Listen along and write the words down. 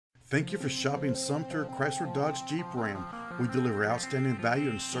Thank you for shopping Sumter Chrysler Dodge Jeep Ram. We deliver outstanding value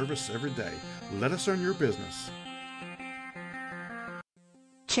and service every day. Let us earn your business.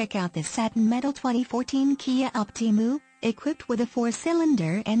 Check out this satin metal 2014 Kia Optima, equipped with a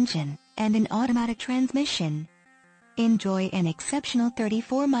 4-cylinder engine and an automatic transmission. Enjoy an exceptional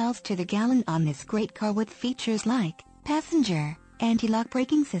 34 miles to the gallon on this great car with features like passenger, anti-lock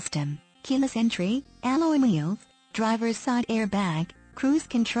braking system, keyless entry, alloy wheels, driver's side airbag, cruise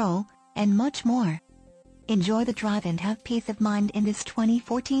control, and much more. Enjoy the drive and have peace of mind in this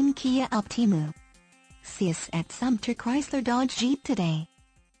 2014 Kia Optima. See us at Sumter Chrysler Dodge Jeep today.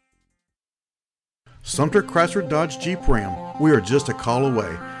 Sumter Chrysler Dodge Jeep Ram. We are just a call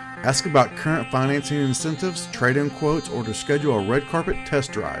away. Ask about current financing incentives, trade-in quotes, or to schedule a red carpet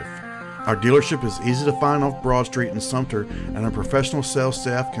test drive. Our dealership is easy to find off Broad Street in Sumter, and our professional sales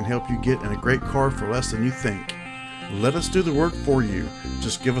staff can help you get in a great car for less than you think. Let us do the work for you.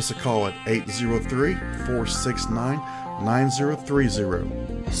 Just give us a call at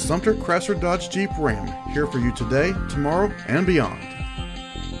 803-469-9030. Sumter Chrysler Dodge Jeep Ram, here for you today, tomorrow, and beyond.